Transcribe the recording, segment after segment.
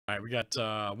All right, we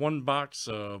got one box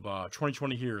of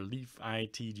 2020 here, Leaf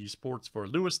ITG Sports for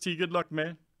Lewis T. Good luck,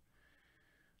 man.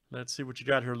 Let's see what you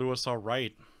got here, Lewis. All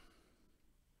right.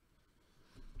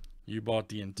 You bought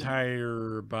the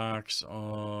entire box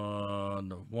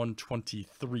on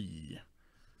 123.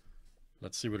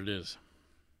 Let's see what it is.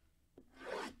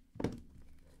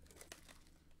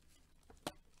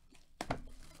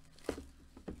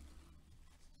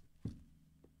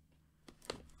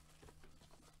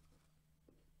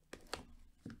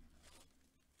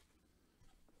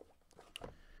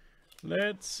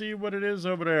 Let's see what it is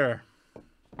over there.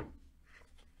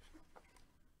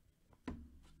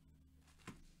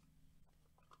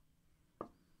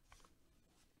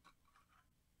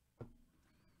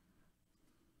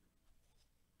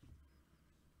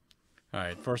 All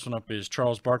right, first one up is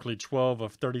Charles Barkley, 12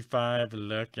 of 35.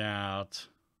 Look out.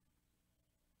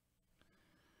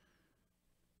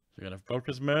 You got a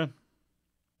focus, man?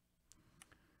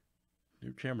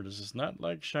 New camera does this not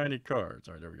like shiny cards.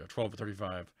 All right, there we go. 12 of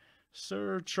 35.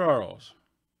 Sir Charles.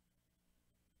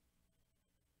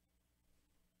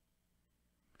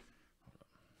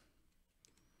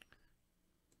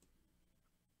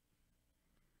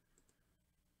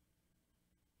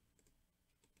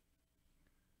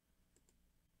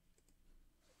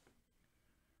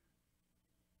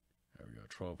 There we go.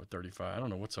 12 of 35. I don't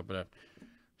know what's up with that.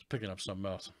 It's picking up something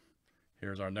else.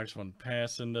 Here's our next one.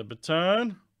 Passing the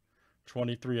baton.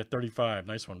 23 of 35.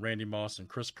 Nice one. Randy Moss and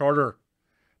Chris Carter.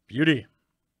 Beauty.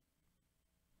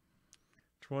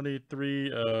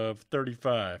 23 of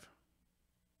 35.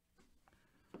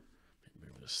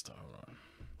 Move this stuff. Hold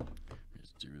on.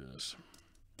 Let's do this.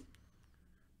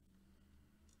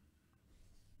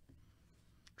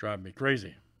 Drive me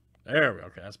crazy. There we go.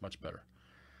 Okay, that's much better.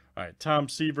 All right. Tom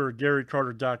Seaver, Gary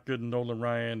Carter, Doc Gooden, Nolan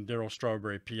Ryan, Darryl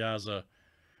Strawberry, Piazza,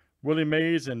 Willie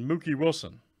Mays, and Mookie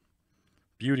Wilson.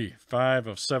 Beauty. 5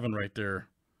 of 7 right there.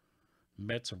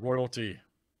 Mets royalty.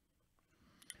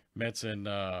 Mets and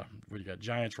what do you got?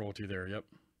 Giants royalty there. Yep.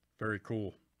 Very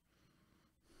cool.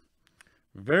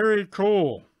 Very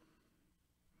cool.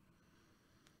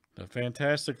 The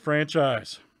fantastic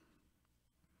franchise.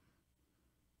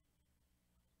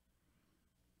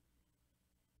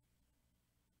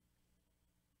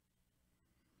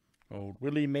 Old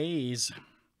Willie Mays.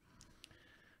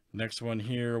 Next one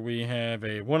here, we have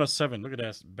a 1 of 7. Look at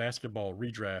that basketball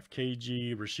redraft.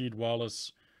 KG, Rasheed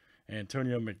Wallace,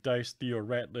 Antonio McDyess, Theo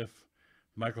Ratliff,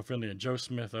 Michael Finley, and Joe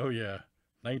Smith. Oh, yeah.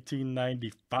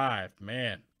 1995.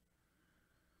 Man.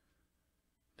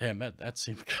 Damn, that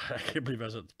seems... I can't believe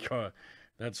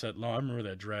that's that long. I remember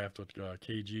that draft with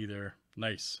KG there.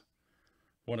 Nice.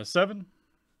 1 of 7.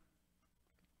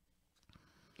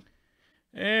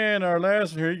 And our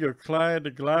last one here, you go Clyde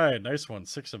the Glide. Nice one.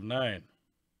 6 of 9.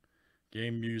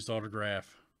 Game used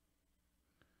autograph.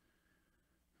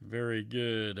 Very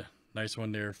good. Nice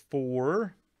one there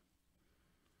for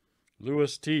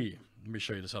Lewis T. Let me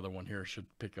show you this other one here. Should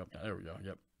pick up now. There we go.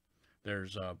 Yep.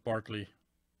 There's Barkley.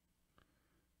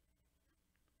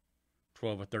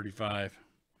 12 of 35.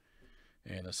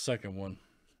 And the second one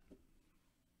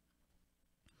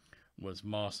was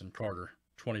Moss and Carter.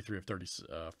 23 of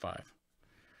 35.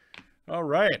 All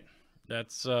right.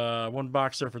 That's one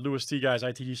box there for Lewis T, guys.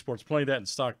 ITG Sports. Plenty of that in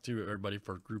stock, too, everybody,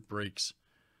 for group breaks.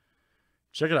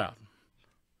 Check it out.